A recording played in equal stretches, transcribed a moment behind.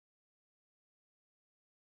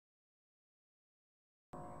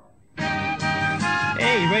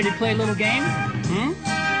Okay, you ready to play a little game?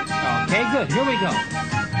 Okay, good. Here we go.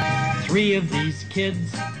 3 of these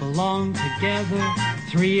kids belong together.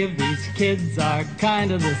 3 of these kids are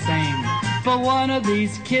kind of the same. But one of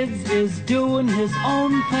these kids is doing his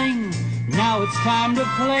own thing. Now it's time to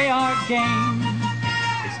play our game.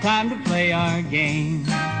 It's time to play our game.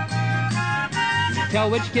 Can you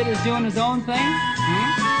tell which kid is doing his own thing?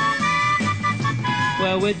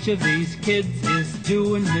 Well, which of these kids is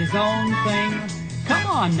doing his own thing? Come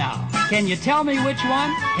on now. Can you tell me which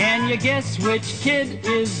one? Can you guess which kid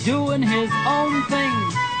is doing his own thing?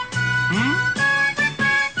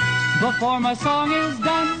 Before my song is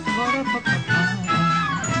done.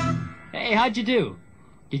 Hey, how'd you do?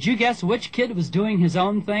 Did you guess which kid was doing his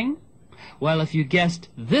own thing? Well, if you guessed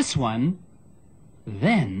this one,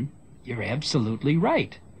 then you're absolutely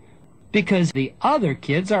right. Because the other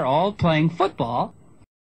kids are all playing football